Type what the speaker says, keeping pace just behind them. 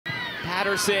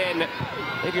Patterson,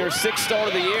 making her 6th start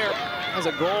of the year, has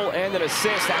a goal and an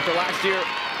assist after last year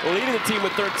leading the team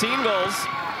with 13 goals.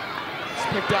 It's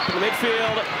picked up in the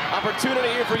midfield. Opportunity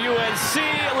here for UNC.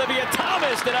 Olivia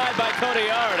Thomas denied by Cody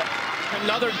Yard.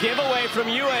 Another giveaway from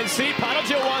UNC.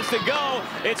 Potajo wants to go.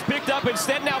 It's picked up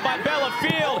instead now by Bella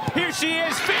Field. Here she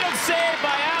is. Field saved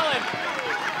by Allen.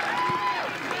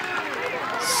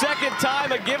 Second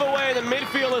time a giveaway in the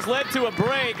midfield has led to a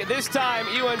break. This time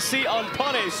UNC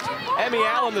unpunished. Emmy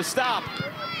Allen the stop.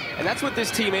 And that's what this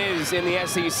team is in the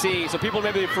SEC. So people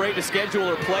may be afraid to schedule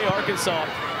or play Arkansas.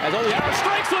 As only Arrow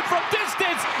strikes one from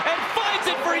distance and finds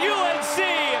it for UNC.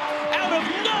 Out of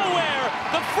nowhere,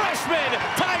 the freshman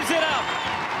ties it up.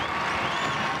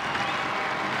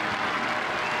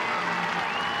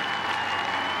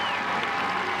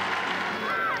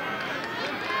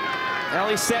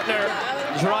 Ellie Setner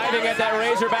driving at that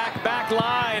Razorback back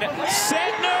line.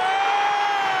 Setner!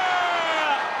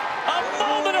 A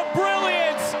moment of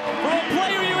brilliance for a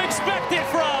player you expect it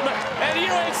from, and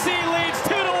UNC leads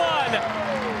 2-1.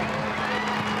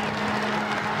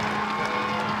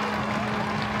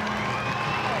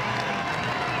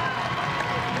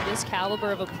 This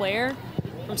caliber of a player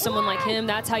from someone like him,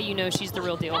 that's how you know she's the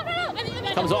real deal.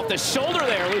 Comes off the shoulder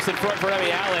there, loose in front for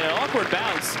Emmy Allen. An awkward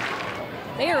bounce.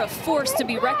 They are a force to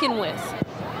be reckoned with.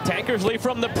 Tankersley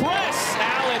from the press.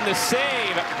 Allen the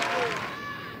save.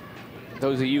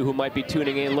 Those of you who might be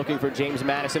tuning in looking for James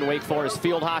Madison Wake Forest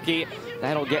field hockey,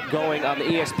 that'll get going on the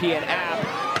ESPN app.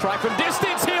 Try from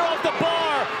distance here off the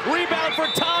bar. Rebound for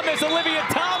Thomas, Olivia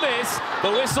Thomas.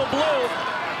 The whistle blew.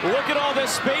 Look at all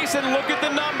this space and look at the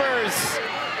numbers.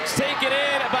 It's taken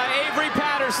in by Avery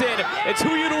Patterson. It's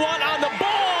who you'd want on the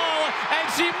ball, and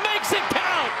she makes it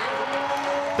count.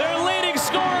 Their leading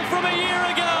scorer from a year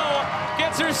ago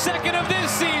gets her 2nd of this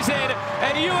season,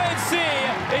 and UNC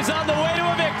is on the way to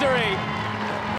a victory.